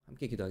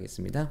함께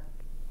기도하겠습니다.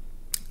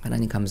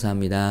 하나님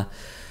감사합니다.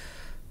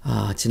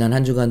 지난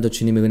한 주간도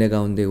주님의 은혜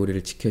가운데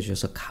우리를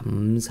지켜주셔서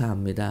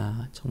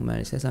감사합니다.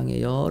 정말 세상에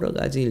여러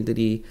가지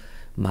일들이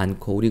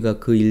많고 우리가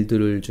그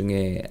일들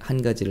중에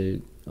한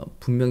가지를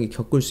분명히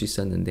겪을 수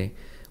있었는데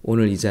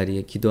오늘 이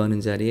자리에 기도하는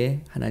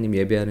자리에 하나님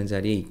예배하는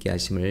자리에 있게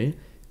하심을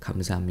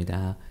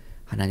감사합니다.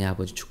 하나님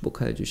아버지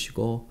축복하여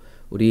주시고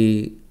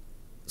우리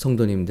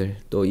성도님들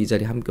또 이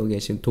자리에 함께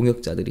계신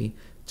동역자들이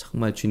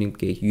정말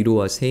주님께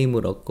위로와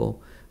세임을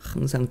얻고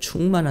항상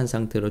충만한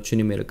상태로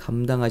주님의 일을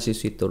감당하실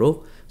수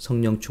있도록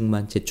성령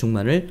충만,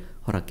 재충만을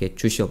허락해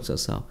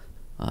주시옵소서.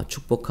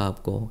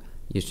 축복하옵고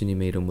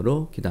예수님의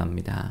이름으로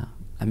기도합니다.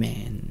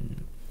 아멘.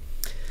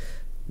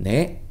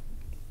 네.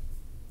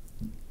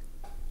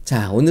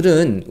 자,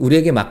 오늘은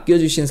우리에게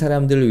맡겨주신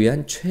사람들을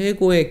위한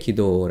최고의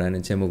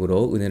기도라는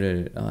제목으로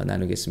은혜를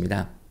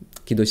나누겠습니다.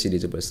 기도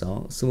시리즈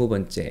벌써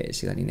 20번째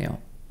시간이네요.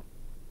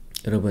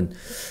 여러분,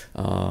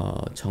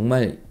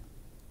 정말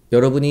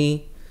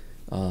여러분이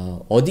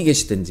어디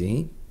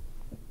계시든지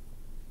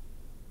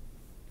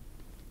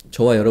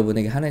저와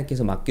여러분에게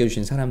하나님께서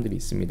맡겨주신 사람들이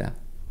있습니다.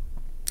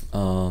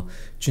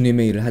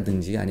 주님의 일을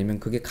하든지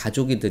아니면 그게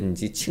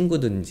가족이든지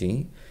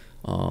친구든지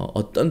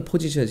어떤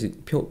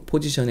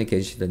포지션에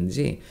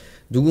계시든지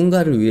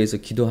누군가를 위해서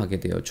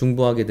기도하게 돼요.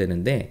 중보하게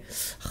되는데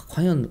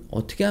과연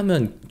어떻게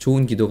하면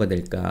좋은 기도가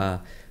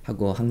될까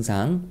하고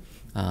항상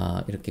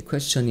이렇게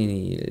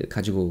퀘스천을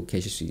가지고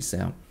계실 수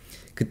있어요.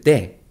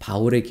 그때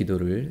바울의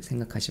기도를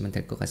생각하시면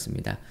될 것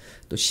같습니다.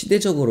 또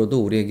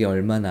시대적으로도 우리에게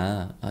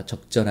얼마나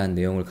적절한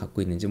내용을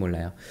갖고 있는지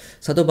몰라요.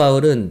 사도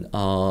바울은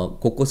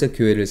곳곳에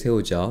교회를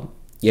세우죠.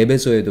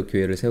 예배소에도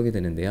교회를 세우게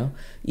되는데요.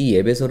 이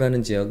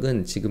예배소라는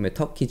지역은 지금의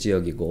터키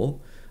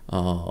지역이고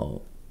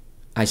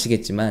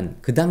아시겠지만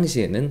그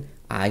당시에는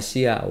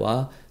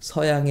아시아와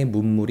서양의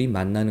문물이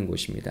만나는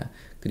곳입니다.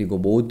 그리고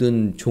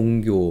모든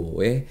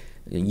종교의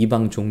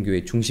이방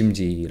종교의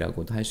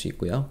중심지라고도 할 수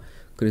있고요.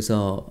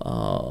 그래서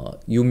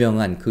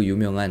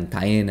유명한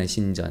다이애나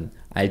신전,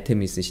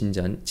 알테미스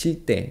신전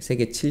 7대,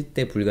 세계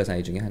 7대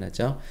불가사의 중에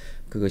하나죠.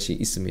 그것이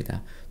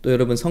있습니다. 또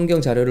여러분 성경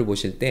자료를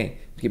보실 때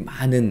이렇게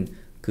많은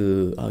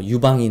그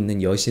유방이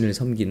있는 여신을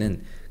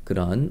섬기는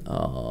그런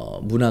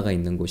문화가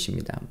있는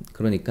곳입니다.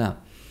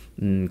 그러니까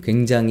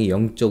굉장히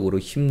영적으로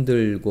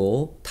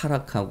힘들고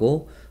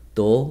타락하고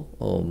또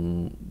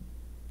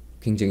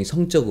굉장히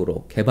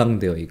성적으로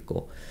개방되어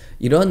있고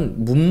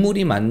이런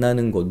문물이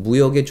만나는 곳,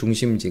 무역의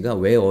중심지가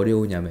왜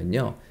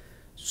어려우냐면요.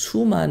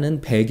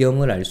 수많은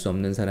배경을 알 수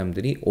없는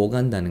사람들이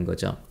오간다는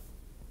거죠.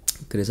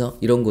 그래서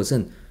이런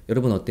곳은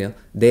여러분 어때요?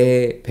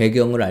 내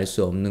배경을 알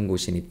수 없는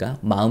곳이니까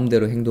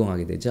마음대로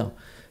행동하게 되죠.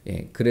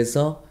 예,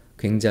 그래서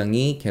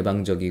굉장히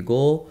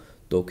개방적이고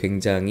또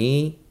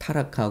굉장히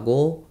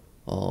타락하고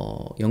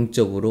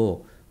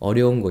영적으로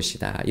어려운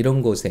곳이다.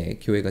 이런 곳에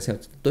교회가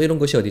또 이런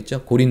곳이 어디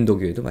있죠? 고린도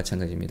교회도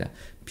마찬가지입니다.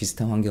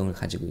 비슷한 환경을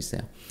가지고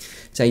있어요.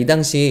 자, 이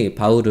당시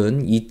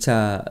바울은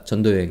 2차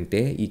전도 여행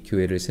때 이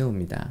교회를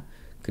세웁니다.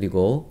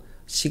 그리고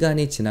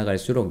시간이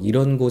지나갈수록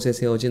이런 곳에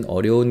세워진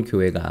어려운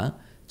교회가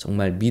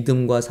정말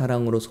믿음과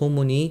사랑으로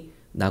소문이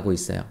나고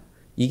있어요.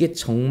 이게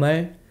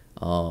정말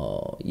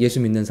예수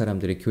믿는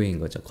사람들의 교회인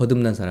거죠.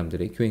 거듭난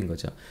사람들의 교회인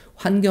거죠.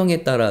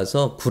 환경에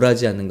따라서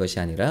굴하지 않는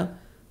것이 아니라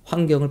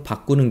환경을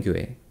바꾸는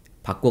교회,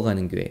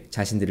 바꿔가는 교회,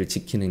 자신들을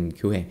지키는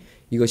교회,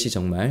 이것이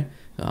정말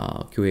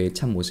교회의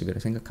참 모습이라고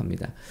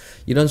생각합니다.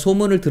 이런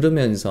소문을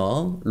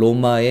들으면서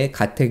로마의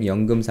가택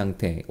연금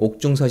상태,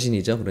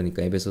 옥중서신이죠.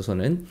 그러니까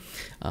에베소서는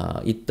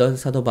있던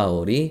사도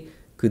바울이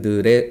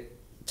그들의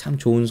참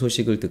좋은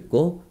소식을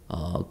듣고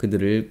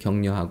그들을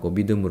격려하고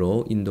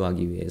믿음으로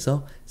인도하기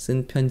위해서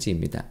쓴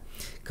편지입니다.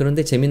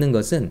 그런데 재밌는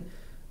것은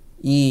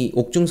이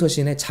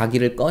옥중서신에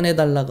자기를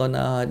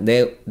꺼내달라거나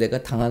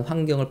내가 당한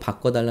환경을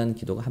바꿔달라는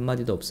기도가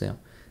한마디도 없어요.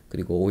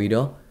 그리고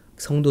오히려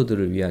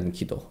성도들을 위한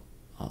기도,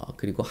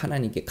 그리고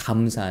하나님께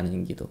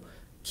감사하는 기도,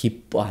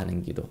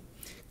 기뻐하는 기도.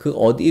 그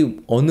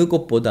어느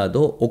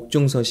곳보다도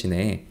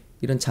옥중서신에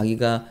이런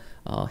자기가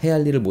해야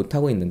할 일을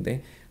못하고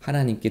있는데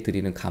하나님께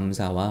드리는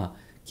감사와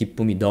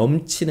기쁨이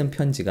넘치는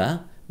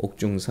편지가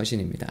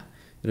옥중서신입니다.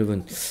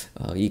 여러분,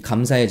 이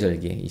감사의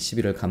절기에, 이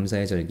 11월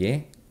감사의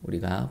절기에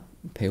우리가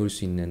배울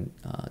수 있는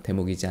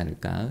대목이지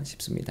않을까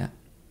싶습니다.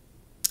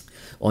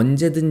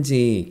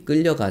 언제든지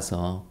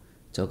끌려가서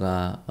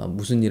저가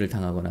무슨 일을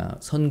당하거나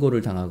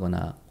선고를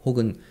당하거나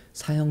혹은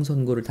사형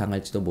선고를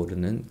당할지도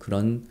모르는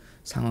그런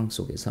상황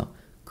속에서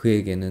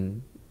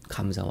그에게는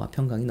감사와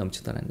평강이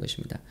넘치더라는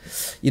것입니다.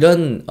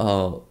 이런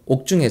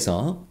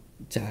옥중에서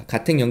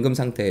가택연금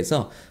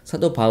상태에서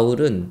사도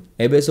바울은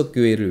에베소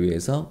교회를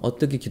위해서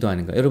어떻게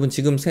기도하는가? 여러분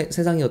지금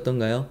세상이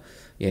어떤가요?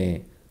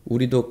 예,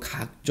 우리도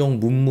각종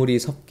문물이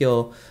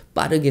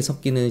빠르게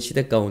섞이는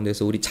시대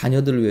가운데서 우리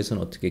자녀들을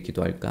위해서는 어떻게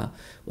기도할까?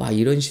 와,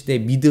 이런 시대에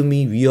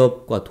믿음이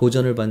위협과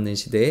도전을 받는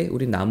시대에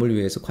우리 남을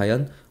위해서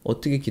과연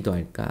어떻게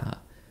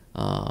기도할까?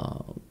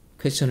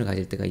 퀘스천을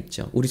가질 때가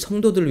있죠. 우리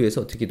성도들을 위해서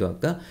어떻게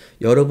기도할까?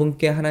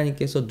 여러분께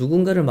하나님께서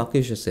누군가를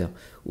맡겨주셨어요.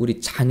 우리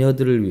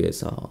자녀들을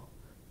위해서,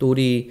 또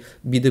우리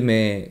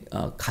믿음의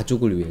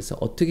가족을 위해서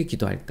어떻게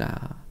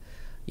기도할까?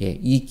 예,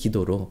 이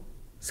기도로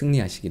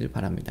승리하시기를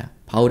바랍니다.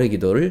 바울의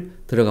기도를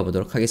들어가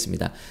보도록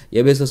하겠습니다.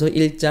 에베소서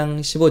 1장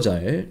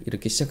 15절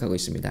이렇게 시작하고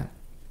있습니다.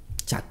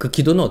 자, 그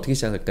기도는 어떻게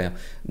시작할까요?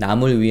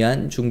 남을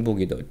위한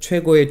중보기도,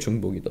 최고의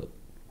중보기도.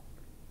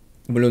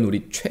 물론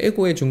우리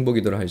최고의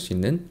중보기도를 할 수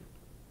있는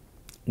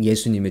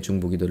예수님의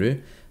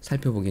중보기도를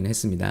살펴보긴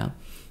했습니다.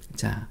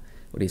 자,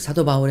 우리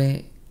사도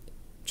바울의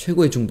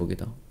최고의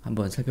중보기도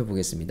한번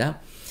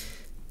살펴보겠습니다.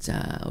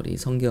 자, 우리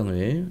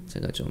성경을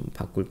제가 좀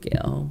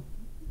바꿀게요.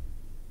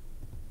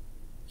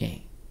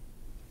 예.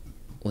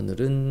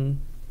 오늘은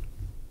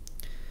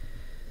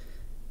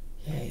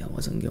영어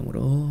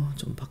성경으로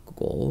좀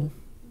바꾸고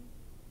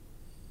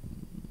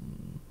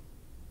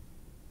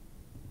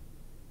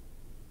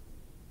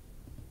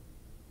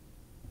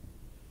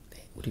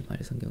우리말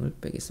성경을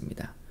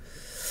빼겠습니다.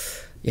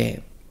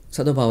 예.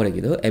 사도 바울의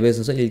기도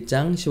에베소서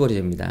 1장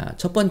 15절입니다.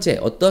 첫 번째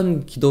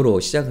어떤 기도로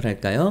시작을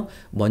할까요?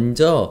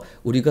 먼저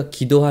우리가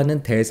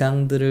기도하는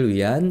대상들을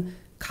위한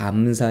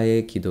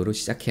감사의 기도로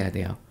시작해야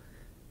돼요.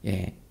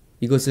 예.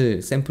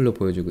 이것을 샘플로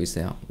보여주고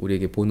있어요.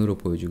 우리에게 본으로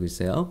보여주고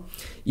있어요.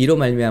 이로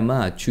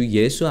말미암아 주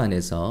예수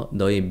안에서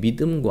너의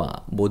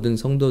믿음과 모든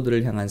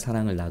성도들을 향한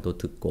사랑을 나도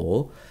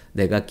듣고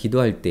내가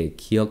기도할 때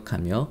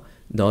기억하며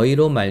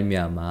너희로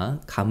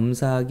말미암아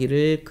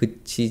감사하기를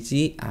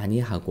그치지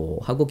아니하고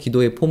하고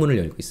기도의 포문을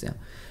열고 있어요.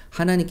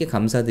 하나님께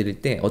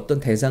감사드릴 때 어떤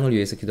대상을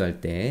위해서 기도할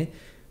때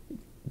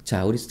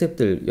자, 우리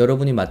스태프들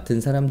여러분이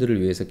맡은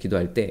사람들을 위해서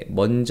기도할 때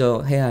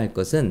먼저 해야 할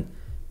것은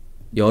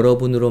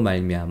여러분으로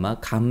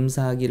말미암아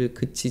감사하기를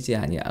그치지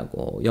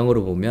아니하고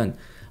영어로 보면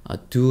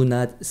do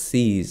not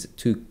cease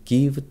to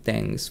give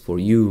thanks for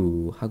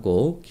you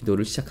하고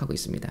기도를 시작하고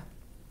있습니다.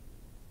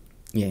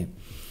 예.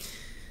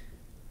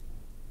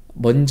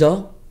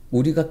 먼저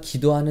우리가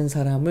기도하는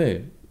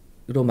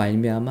사람으로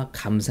말미암아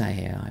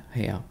감사해야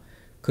해요.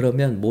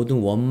 그러면 모든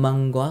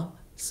원망과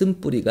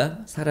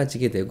쓴뿌리가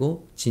사라지게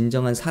되고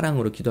진정한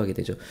사랑으로 기도하게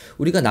되죠.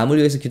 우리가 남을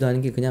위해서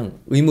기도하는 게 그냥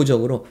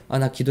의무적으로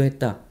나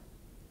기도했다.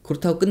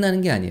 그렇다고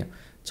끝나는 게 아니에요.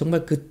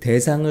 정말 그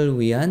대상을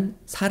위한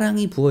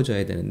사랑이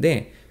부어져야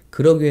되는데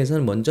그러기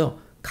위해서는 먼저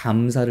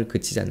감사를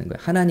그치지 않는 거예요.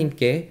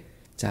 하나님께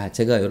자,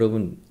 제가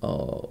여러분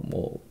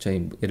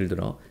저희 예를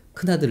들어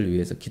큰아들을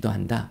위해서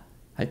기도한다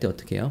할 때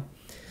어떻게 해요?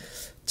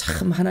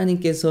 참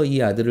하나님께서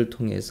이 아들을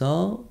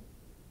통해서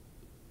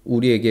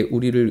우리에게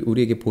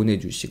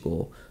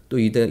보내주시고 또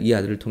이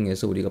아들을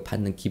통해서 우리가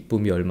받는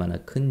기쁨이 얼마나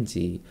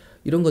큰지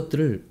이런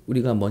것들을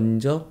우리가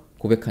먼저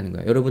고백하는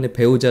거예요. 여러분의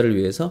배우자를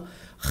위해서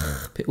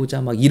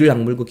배우자 막 이를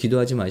악물고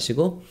기도하지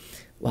마시고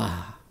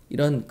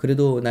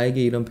그래도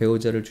나에게 이런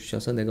배우자를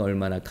주셔서 내가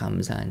얼마나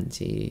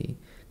감사한지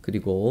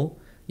그리고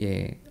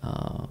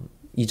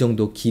이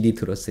정도 길이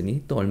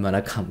들었으니 또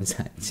얼마나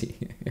감사한지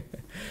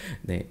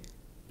네,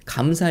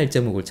 감사할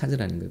제목을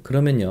찾으라는 거예요.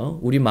 그러면요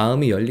우리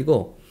마음이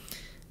열리고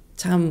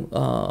참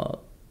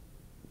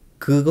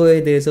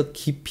그거에 대해서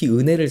깊이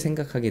은혜를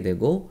생각하게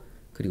되고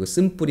그리고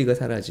쓴뿌리가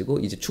사라지고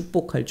이제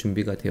축복할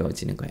준비가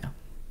되어지는 거예요.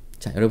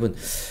 자, 여러분,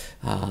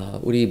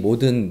 우리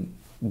모든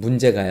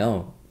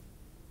문제가요,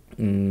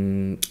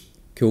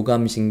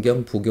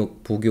 교감신경,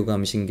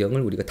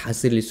 부교감신경을 우리가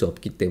다스릴 수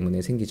없기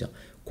때문에 생기죠.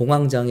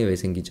 공황장애 왜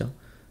생기죠?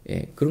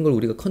 예, 그런 걸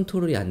우리가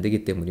컨트롤이 안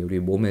되기 때문에 우리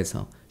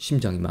몸에서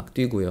심장이 막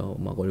뛰고요,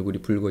 막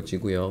얼굴이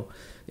붉어지고요,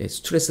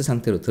 스트레스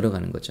상태로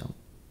들어가는 거죠.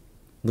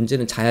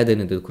 문제는 자야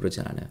되는데도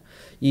그러진 않아요.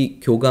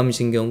 이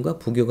교감신경과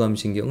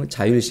부교감신경은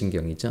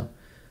자율신경이죠.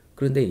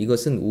 그런데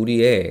이것은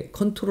우리의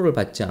컨트롤을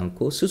받지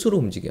않고 스스로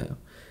움직여요.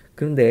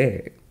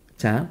 그런데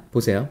자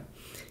보세요.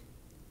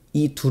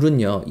 이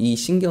둘은요, 이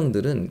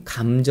신경들은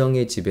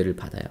감정의 지배를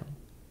받아요.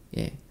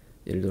 예,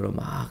 예를 들어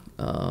막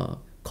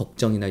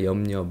걱정이나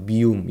염려,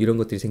 미움 이런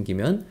것들이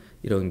생기면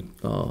이런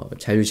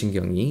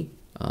자율신경이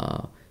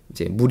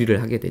이제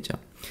무리를 하게 되죠.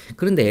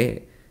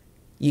 그런데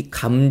이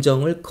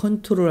감정을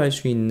컨트롤할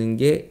수 있는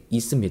게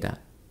있습니다.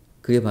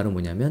 그게 바로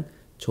뭐냐면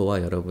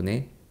저와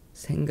여러분의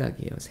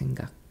생각이에요.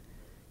 생각.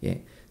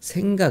 예,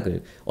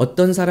 생각을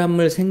어떤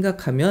사람을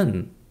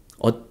생각하면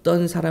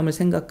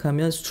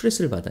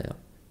스트레스를 받아요.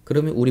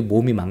 그러면 우리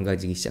몸이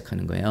망가지기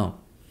시작하는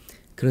거예요.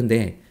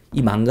 그런데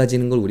이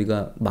망가지는 걸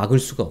우리가 막을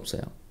수가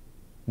없어요.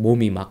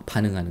 몸이 막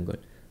반응하는 걸.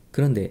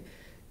 그런데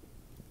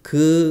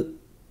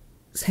그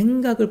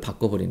생각을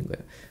바꿔버리는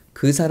거예요.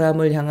 그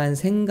사람을 향한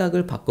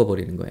생각을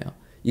바꿔버리는 거예요.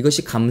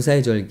 이것이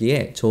감사의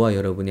절기에 저와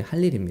여러분이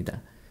할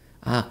일입니다.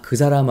 그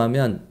사람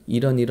하면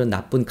이런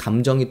나쁜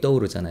감정이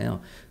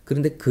떠오르잖아요.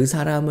 그런데 그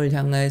사람을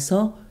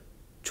향해서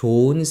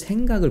좋은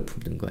생각을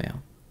품는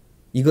거예요.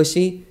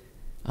 이것이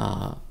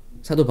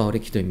사도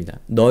바울의 기도입니다.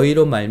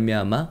 너희로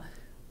말미암아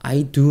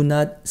I do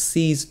not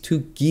cease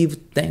to give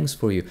thanks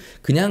for you.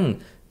 그냥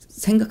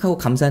생각하고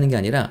감사하는 게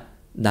아니라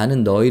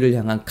나는 너희를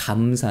향한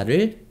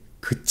감사를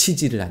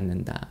그치지를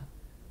않는다.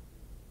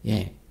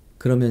 예,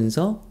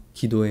 그러면서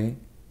기도에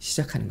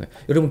시작하는 거예요.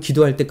 여러분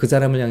기도할 때 그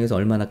사람을 향해서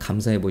얼마나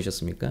감사해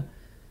보셨습니까?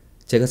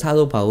 제가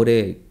사도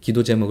바울의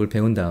기도 제목을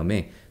배운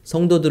다음에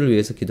성도들을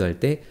위해서 기도할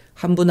때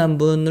한 분 한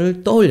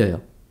분을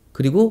떠올려요.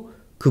 그리고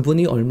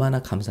그분이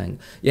얼마나 감사한가.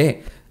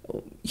 예,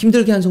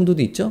 힘들게 한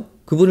성도도 있죠?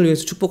 그분을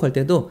위해서 축복할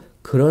때도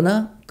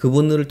그러나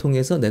그분들을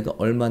통해서 내가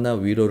얼마나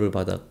위로를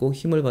받았고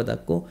힘을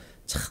받았고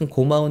참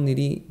고마운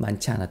일이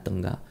많지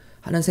않았던가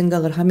하는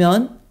생각을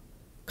하면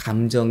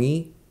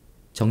감정이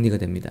정리가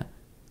됩니다.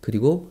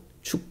 그리고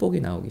축복이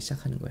나오기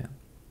시작하는 거예요.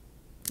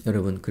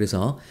 여러분,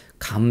 그래서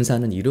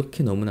감사는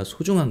이렇게 너무나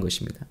소중한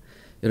것입니다.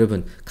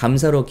 여러분,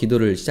 감사로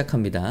기도를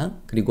시작합니다.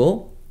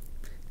 그리고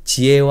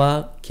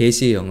지혜와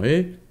계시의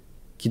영을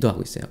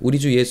기도하고 있어요. 우리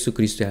주 예수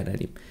그리스도의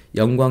하나님,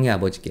 영광의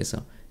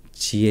아버지께서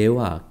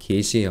지혜와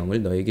계시의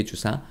영을 너에게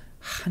주사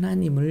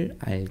하나님을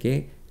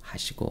알게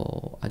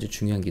하시고. 아주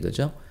중요한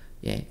기도죠.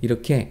 예,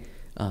 이렇게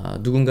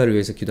누군가를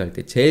위해서 기도할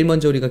때 제일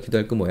먼저 우리가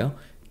기도할 거 뭐예요?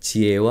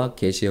 지혜와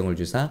계시의 영을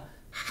주사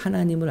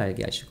하나님을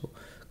알게 하시고.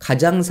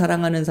 가장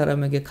사랑하는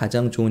사람에게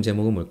가장 좋은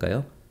제목은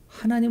뭘까요?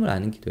 하나님을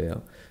아는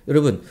기도예요.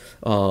 여러분,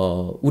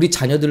 우리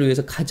자녀들을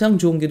위해서 가장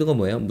좋은 기도가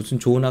뭐예요? 무슨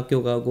좋은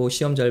학교 가고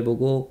시험 잘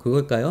보고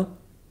그걸까요?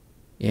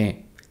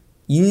 예,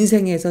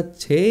 인생에서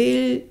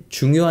제일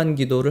중요한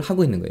기도를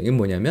하고 있는 거예요. 이게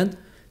뭐냐면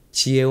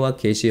지혜와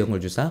계시의 영을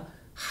주사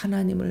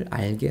하나님을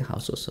알게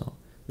하소서.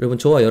 여러분,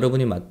 저와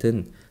여러분이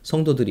맡은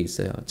성도들이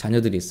있어요.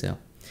 자녀들이 있어요.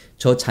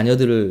 저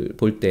자녀들을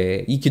볼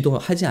때 이 기도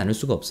하지 않을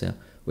수가 없어요.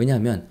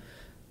 왜냐하면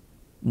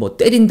뭐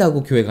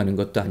때린다고 교회 가는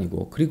것도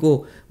아니고,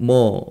 그리고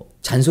뭐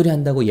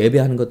잔소리한다고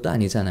예배하는 것도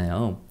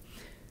아니잖아요.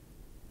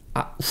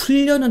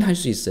 훈련은 할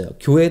수 있어요.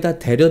 교회에다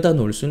데려다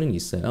놓을 수는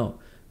있어요.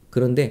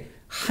 그런데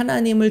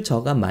하나님을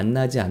저가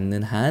만나지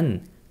않는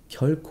한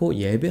결코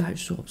예배할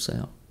수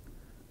없어요.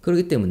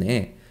 그렇기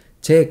때문에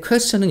제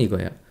퀘스천은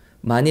이거예요.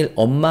 만일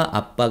엄마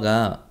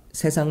아빠가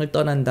세상을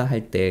떠난다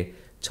할 때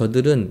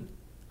저들은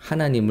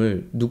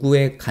하나님을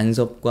누구의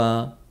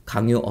간섭과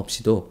강요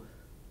없이도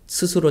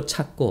스스로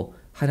찾고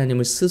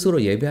하나님을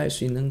스스로 예배할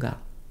수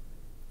있는가?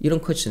 이런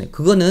퀘스천이에요.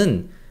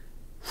 그거는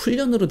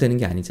훈련으로 되는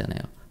게 아니잖아요.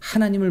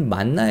 하나님을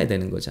만나야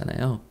되는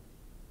거잖아요.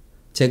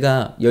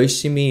 제가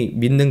열심히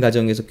믿는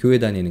가정에서 교회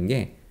다니는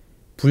게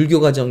불교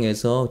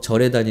가정에서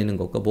절에 다니는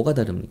것과 뭐가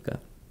다릅니까?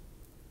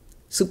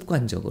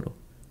 습관적으로.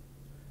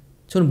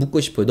 저는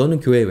묻고 싶어요. 너는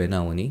교회에 왜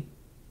나오니?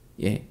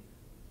 예.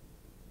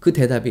 그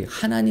대답이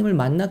하나님을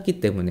만났기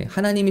때문에,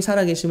 하나님이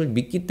살아계심을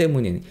믿기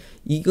때문에.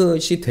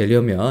 이것이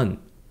되려면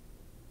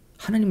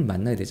하나님을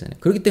만나야 되잖아요.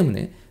 그렇기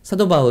때문에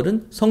사도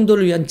바울은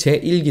성도를 위한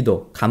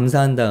제1기도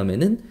감사한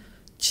다음에는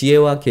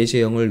지혜와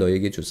계시의 영을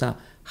너에게 주사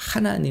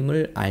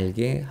하나님을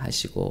알게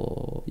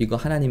하시고. 이거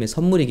하나님의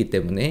선물이기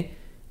때문에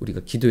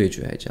우리가 기도해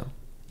줘야죠.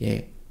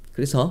 예.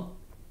 그래서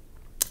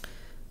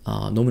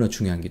너무나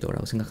중요한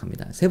기도라고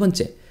생각합니다. 세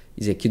번째,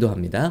 이제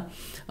기도합니다.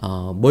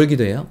 뭘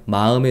기도해요?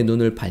 마음의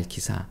눈을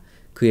밝히사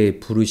그의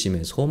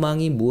부르심의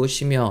소망이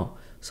무엇이며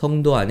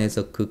성도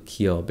안에서 그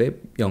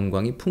기업의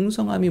영광이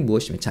풍성함이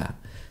무엇이며. 자,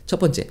 첫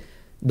번째,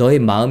 너의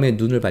마음의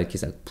눈을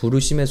밝히사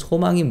부르심의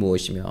소망이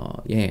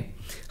무엇이며. 예,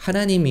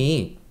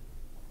 하나님이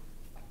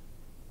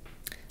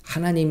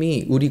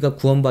우리가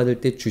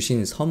구원받을 때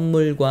주신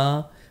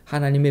선물과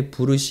하나님의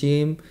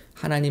부르심,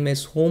 하나님의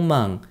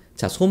소망.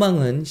 자,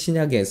 소망은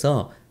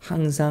신약에서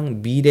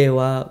항상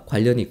미래와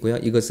관련이 있고요.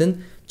 이것은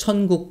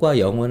천국과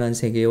영원한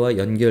세계와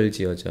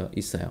연결지어져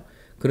있어요.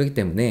 그렇기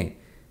때문에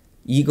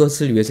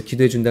이것을 위해서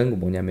기도해 준다는 건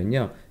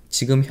뭐냐면요.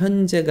 지금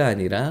현재가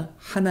아니라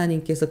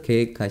하나님께서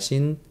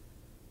계획하신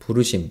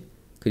부르심,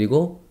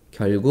 그리고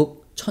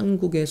결국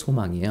천국의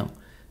소망이에요.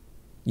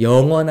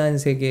 영원한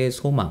세계의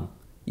소망,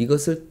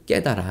 이것을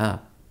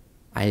깨달아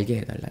알게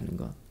해달라는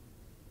것.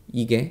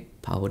 이게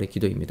바울의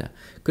기도입니다.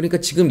 그러니까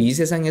지금 이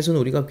세상에서는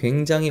우리가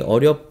굉장히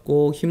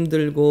어렵고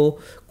힘들고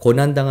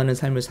고난당하는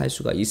삶을 살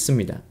수가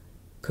있습니다.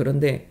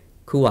 그런데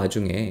그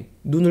와중에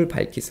눈을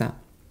밝히사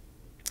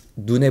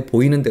눈에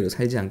보이는 대로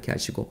살지 않게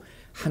하시고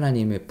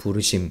하나님의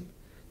부르심,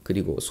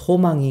 그리고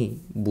소망이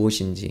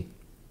무엇인지,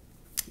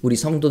 우리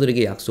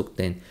성도들에게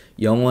약속된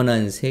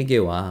영원한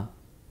세계와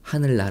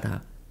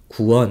하늘나라,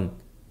 구원,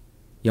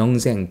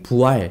 영생,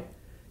 부활,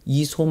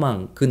 이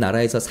소망, 그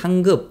나라에서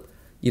상급,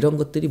 이런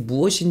것들이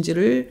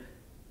무엇인지를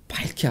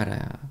밝히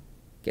알아야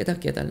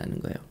깨닫게 해달라는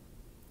거예요.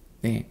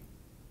 네.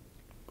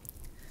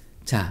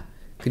 자,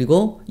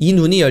 그리고 이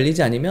눈이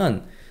열리지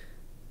않으면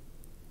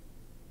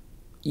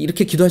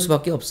이렇게 기도할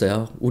수밖에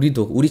없어요.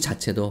 우리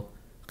자체도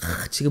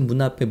지금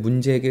문 앞에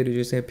문제 해결해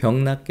주세요.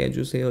 병 낫게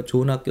해주세요.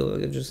 좋은 학교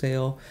가게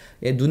해주세요.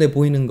 예, 눈에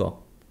보이는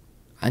거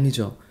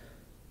아니죠.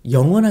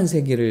 영원한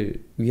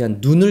세계를 위한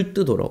눈을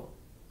뜨도록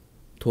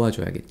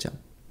도와줘야겠죠.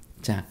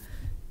 자,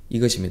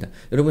 이것입니다.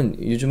 여러분,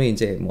 요즘에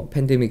이제 뭐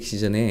팬데믹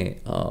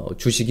시즌에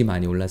주식이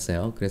많이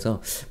올랐어요.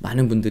 그래서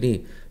많은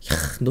분들이 야,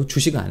 너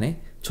주식 안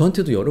해?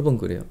 저한테도 여러 번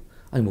그래요.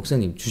 아니,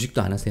 목사님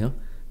주식도 안 하세요?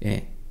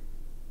 예,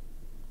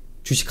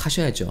 주식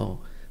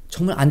하셔야죠.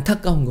 정말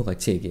안타까운 것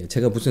같이 얘기해요.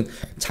 제가 무슨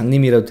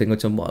장님이라도 된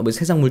것처럼 뭐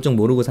세상 물정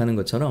모르고 사는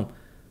것처럼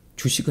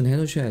주식은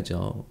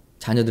해놓으셔야죠.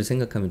 자녀들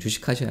생각하면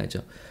주식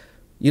하셔야죠.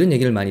 이런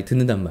얘기를 많이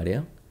듣는단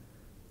말이에요.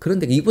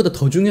 그런데 이보다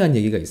더 중요한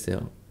얘기가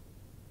있어요.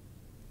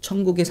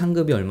 천국의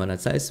상급이 얼마나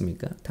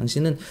쌓였습니까?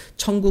 당신은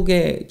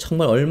천국에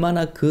정말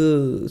얼마나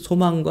그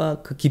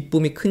소망과 그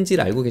기쁨이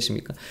큰지를 알고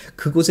계십니까?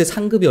 그곳의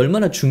상급이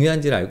얼마나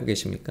중요한지를 알고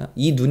계십니까?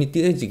 이 눈이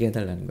띄어지게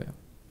해달라는 거예요.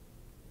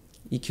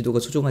 이 기도가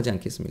소중하지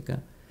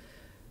않겠습니까?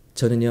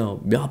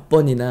 저는요, 몇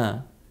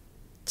번이나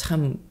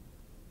참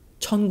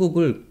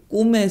천국을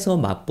꿈에서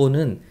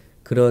맛보는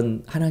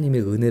그런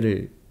하나님의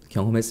은혜를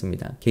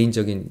경험했습니다.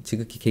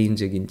 지극히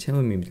개인적인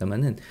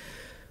체험입니다만은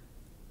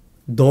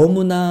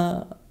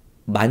너무나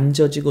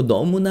만져지고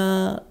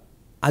너무나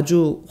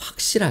아주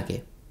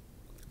확실하게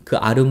그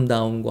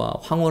아름다움과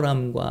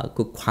황홀함과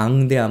그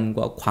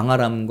광대함과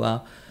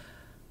광활함과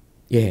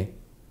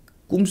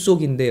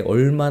꿈속인데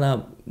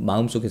얼마나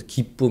마음속에서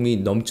기쁨이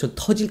넘쳐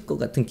터질 것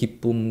같은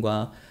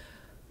기쁨과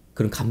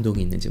그런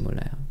감동이 있는지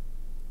몰라요.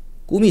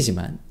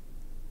 꿈이지만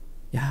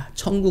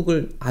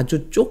천국을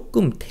아주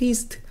조금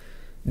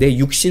내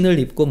육신을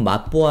입고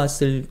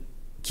맛본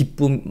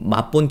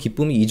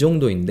기쁨이 이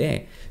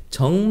정도인데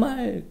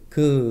정말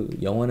그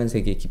영원한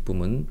세계의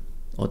기쁨은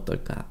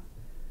어떨까?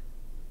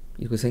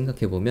 이거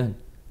생각해 보면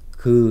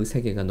그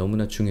세계가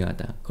너무나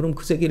중요하다. 그럼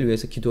그 세계를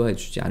위해서 기도해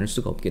주지 않을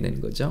수가 없게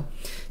되는 거죠.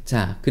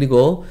 자,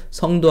 그리고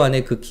성도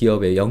안에 그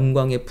기업의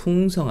영광의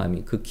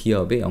풍성함이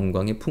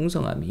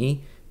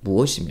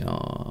무엇이며?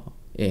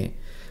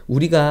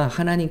 우리가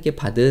하나님께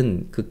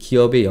받은 그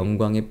기업의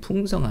영광의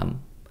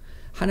풍성함,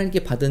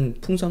 하나님께 받은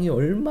풍성이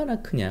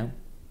얼마나 크냐.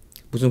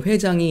 무슨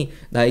회장이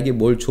나에게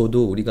뭘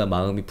줘도 우리가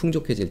마음이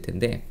풍족해질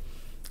텐데,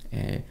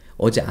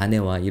 어제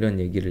아내와 이런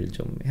얘기를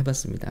좀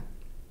해봤습니다.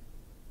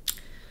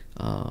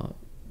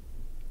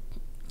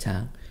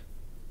 자,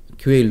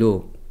 교회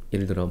일로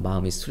예를 들어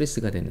마음이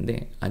스트레스가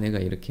되는데 아내가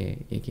이렇게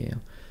얘기해요.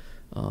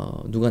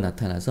 누가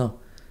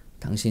나타나서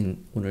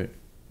당신 오늘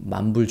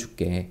 10,000불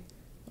줄게.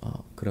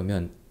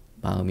 그러면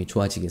마음이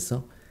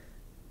좋아지겠어?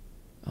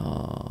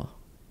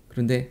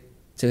 그런데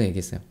제가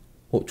얘기했어요.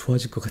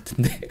 좋아질 것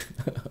같은데.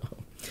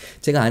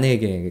 제가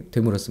아내에게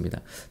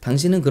되물었습니다.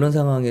 당신은 그런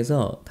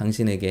상황에서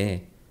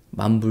당신에게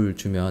 10,000불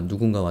주면,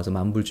 누군가 와서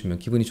 10,000불 주면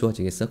기분이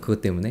좋아지겠어?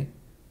 그것 때문에?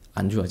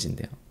 안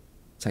좋아진대요.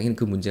 자기는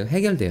그 문제가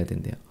해결돼야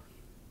된대요.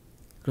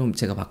 그럼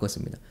제가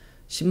바꿨습니다.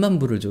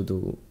 100,000불을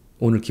줘도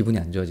오늘 기분이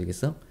안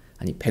좋아지겠어?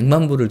 아니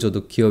 100,000불을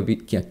줘도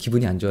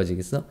기분이 안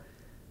좋아지겠어?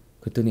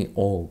 그랬더니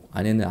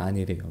아내는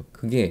아니래요.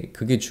 그게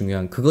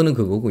중요한, 그거는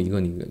그거고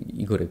이건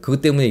이거래.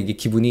 그것 때문에 이게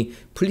기분이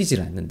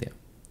풀리질 않는데요.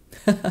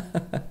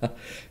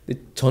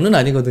 저는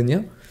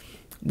아니거든요.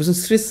 무슨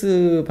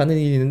스트레스 받는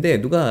일이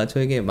있는데 누가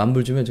저에게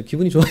 10,000불 주면 저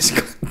기분이 좋아질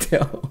것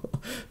같아요.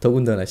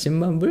 더군다나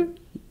 100,000불?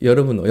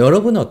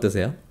 여러분은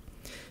어떠세요?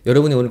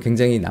 여러분이 오늘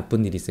굉장히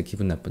나쁜 일이 있어요.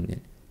 기분 나쁜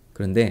일.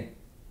 그런데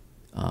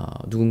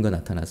누군가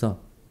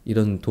나타나서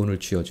이런 돈을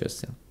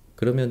쥐어주었어요.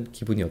 그러면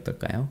기분이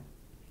어떨까요?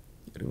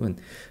 여러분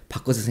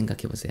바꿔서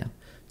생각해 보세요.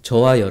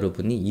 저와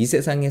여러분이 이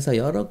세상에서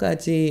여러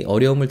가지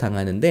어려움을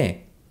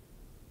당하는데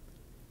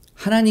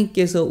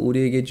하나님께서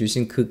우리에게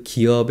주신 그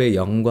기업의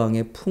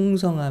영광의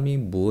풍성함이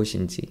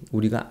무엇인지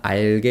우리가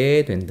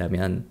알게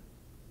된다면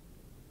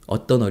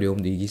어떤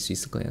어려움도 이길 수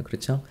있을 거예요.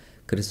 그렇죠?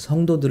 그래서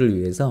성도들을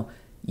위해서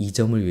이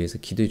점을 위해서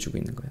기도해 주고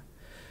있는 거예요.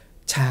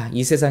 자,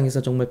 이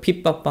세상에서 정말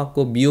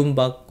핍박받고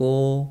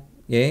미움받고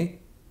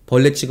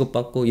벌레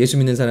취급받고 예수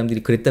믿는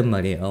사람들이 그랬단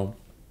말이에요.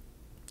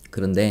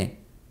 그런데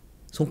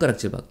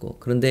손가락질 받고,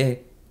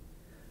 그런데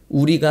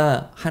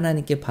우리가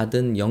하나님께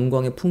받은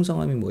영광의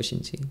풍성함이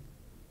무엇인지,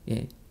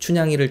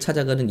 춘향이를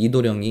찾아가는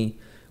이도령이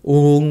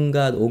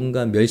온갖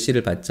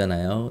멸시를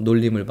받잖아요.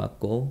 놀림을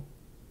받고.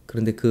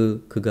 그런데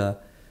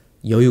그가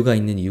여유가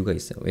있는 이유가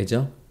있어요.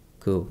 왜죠?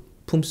 그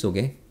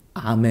품속에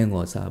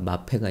암행어사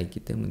마패가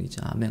있기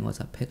때문이죠.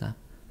 암행어사 패가,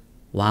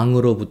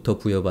 왕으로부터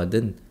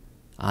부여받은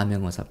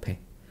암행어사 패.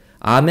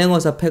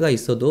 암행어사 패가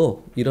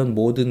있어도 이런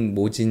모든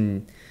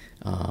모진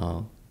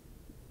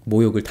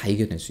모욕을 다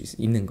이겨낼 수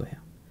있는 거예요.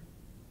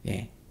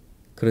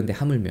 그런데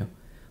하물며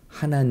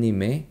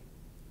하나님의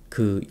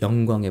그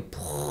영광의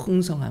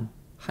풍성함,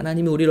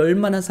 하나님이 우리를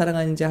얼마나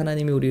사랑하는지,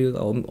 하나님이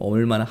우리가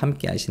얼마나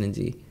함께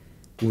하시는지,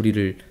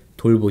 우리를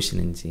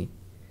돌보시는지,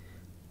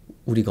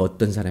 우리가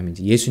어떤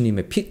사람인지,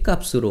 예수님의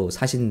핏값으로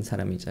사신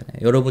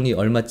사람이잖아요. 여러분이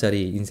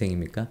얼마짜리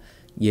인생입니까?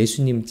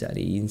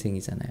 예수님짜리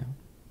인생이잖아요.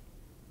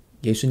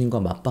 예수님과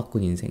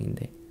맞바꾼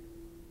인생인데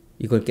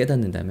이걸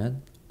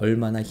깨닫는다면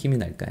얼마나 힘이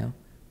날까요?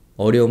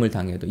 어려움을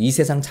당해도, 이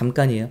세상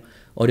잠깐이에요.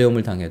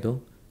 어려움을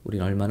당해도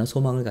우리는 얼마나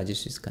소망을 가질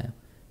수 있을까요?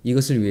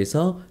 이것을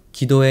위해서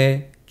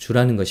기도해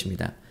주라는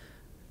것입니다.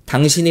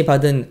 당신이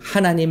받은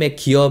하나님의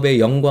기업의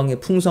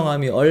영광의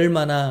풍성함이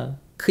얼마나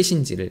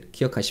크신지를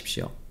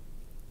기억하십시오.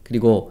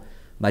 그리고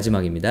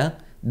마지막입니다.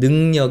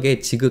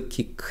 능력의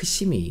지극히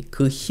크심이,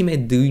 그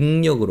힘의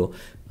능력으로,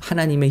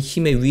 하나님의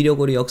힘의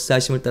위력으로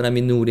역사하심을 따라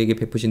믿는 우리에게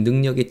베푸신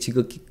능력의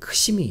지극히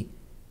크심이,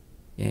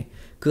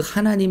 그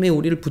하나님의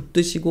우리를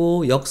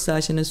붙드시고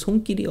역사하시는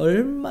손길이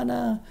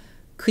얼마나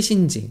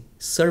크신지,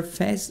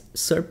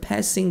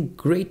 surpassing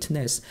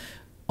greatness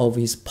of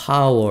his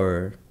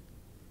power,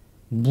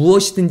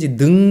 무엇이든지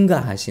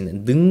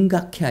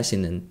능가케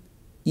하시는,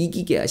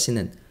 이기게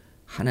하시는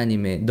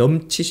하나님의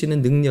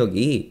넘치시는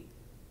능력이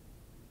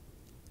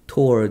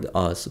toward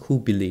us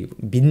who believe,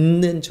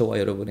 믿는 저와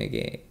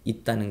여러분에게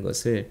있다는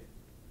것을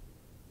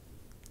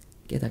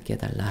깨닫게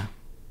해달라.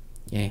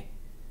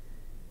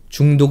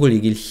 중독을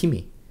이길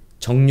힘이,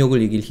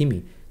 정욕을 이길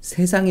힘이,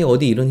 세상에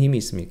어디 이런 힘이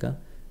있습니까?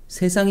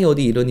 세상에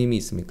어디 이런 힘이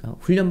있습니까?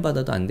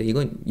 훈련받아도 안 돼.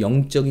 이건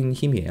영적인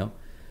힘이에요.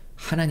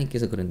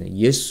 하나님께서 그런데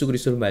예수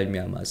그리스도를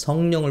말미암아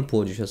성령을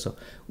부어주셔서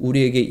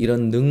우리에게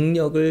이런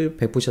능력을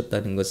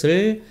베푸셨다는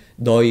것을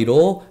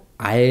너희로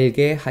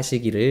알게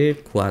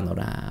하시기를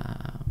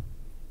구하노라.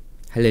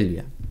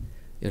 할렐루야.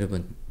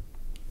 여러분,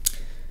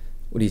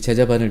 우리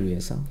제자반을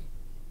위해서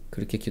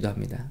그렇게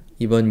기도합니다.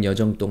 이번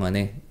여정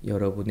동안에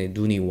여러분의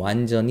눈이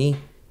완전히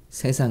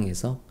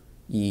세상에서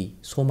이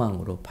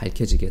소망으로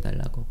밝혀지게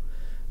해달라고,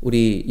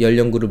 우리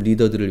연령그룹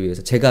리더들을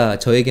위해서, 제가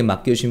저에게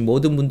맡겨주신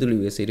모든 분들을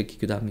위해서 이렇게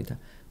기도합니다.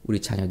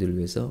 우리 자녀들을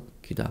위해서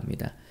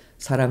기도합니다.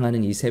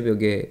 사랑하는 이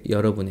새벽에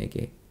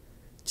여러분에게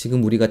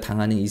지금 우리가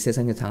당하는 이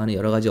세상에 당하는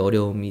여러 가지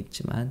어려움이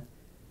있지만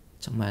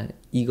정말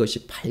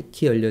이것이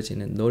밝히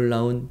열려지는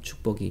놀라운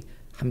축복이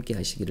함께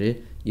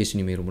하시기를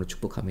예수님의 이름으로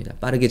축복합니다.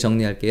 빠르게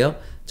정리할게요.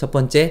 첫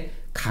번째,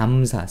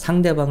 감사.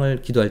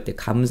 상대방을 기도할 때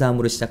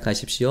감사함으로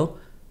시작하십시오.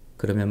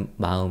 그러면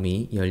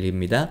마음이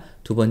열립니다.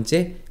 두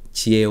번째,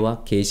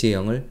 지혜와 계시의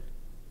영을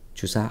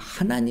주사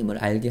하나님을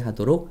알게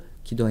하도록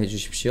기도해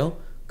주십시오.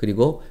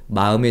 그리고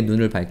마음의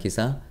눈을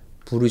밝히사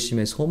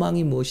부르심의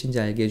소망이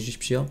무엇인지 알게 해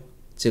주십시오.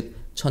 즉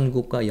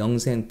천국과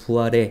영생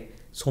부활의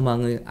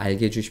소망을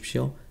알게 해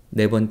주십시오.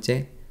 네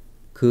번째,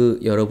 그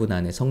여러분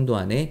안에, 성도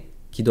안에,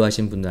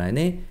 기도하신 분들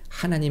안에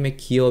하나님의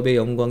기업의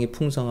영광이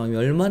풍성함이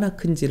얼마나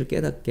큰지를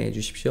깨닫게 해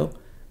주십시오.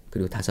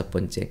 그리고 다섯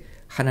번째,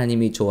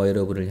 하나님이 저와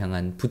여러분을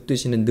향한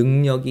붙드시는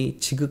능력이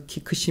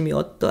지극히 크심이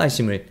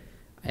어떠하심을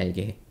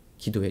알게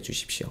기도해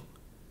주십시오.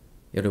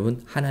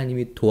 여러분,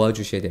 하나님이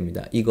도와주셔야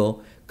됩니다.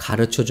 이거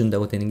가르쳐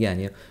준다고 되는 게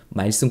아니에요.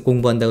 말씀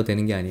공부한다고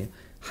되는 게 아니에요.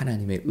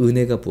 하나님의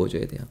은혜가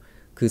부어줘야 돼요.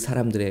 그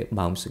사람들의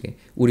마음속에,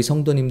 우리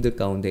성도님들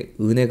가운데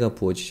은혜가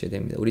부어주셔야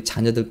됩니다. 우리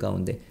자녀들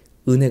가운데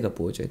은혜가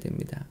부어줘야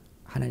됩니다.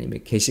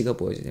 하나님의 계시가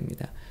부어져야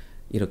됩니다.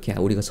 이렇게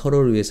우리가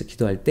서로를 위해서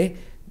기도할 때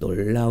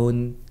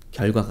놀라운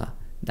결과가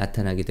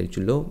나타나게 될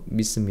줄로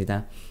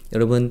믿습니다.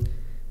 여러분,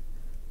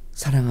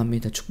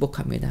 사랑합니다.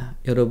 축복합니다.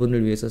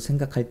 여러분을 위해서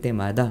생각할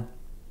때마다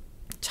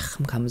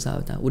참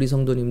감사하다. 우리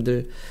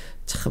성도님들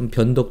참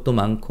변덕도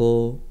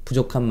많고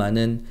부족함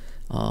많은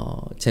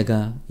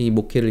제가 이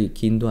목회를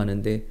이렇게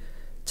인도하는데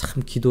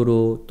참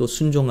기도로 또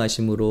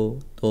순종하심으로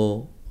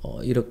또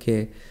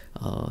이렇게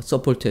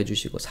서포트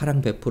해주시고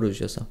사랑 베풀어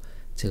주셔서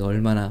제가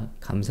얼마나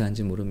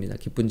감사한지 모릅니다.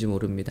 기쁜지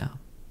모릅니다.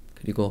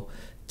 그리고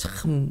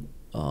참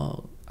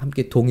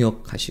함께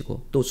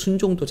동역하시고 또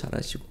순종도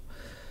잘하시고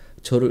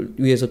저를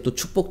위해서 또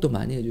축복도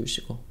많이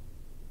해주시고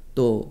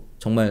또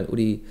정말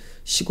우리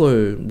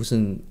시골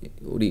무슨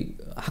우리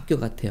학교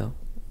같아요.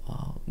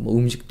 뭐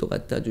음식도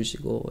갖다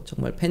주시고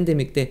정말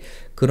팬데믹 때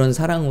그런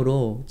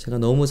사랑으로 제가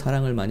너무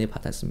사랑을 많이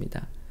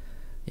받았습니다.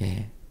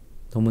 예,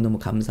 너무너무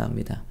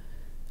감사합니다.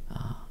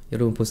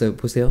 여러분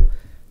보세요.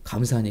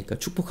 감사하니까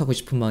축복하고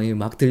싶은 마음이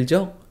막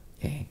들죠?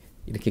 예,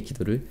 이렇게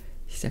기도를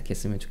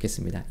시작했으면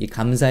좋겠습니다. 이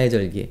감사의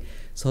절기에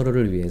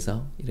서로를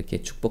위해서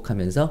이렇게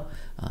축복하면서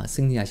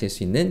승리하실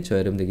수 있는 저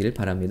여러분 되기를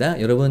바랍니다.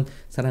 여러분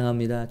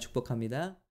사랑합니다. 축복합니다.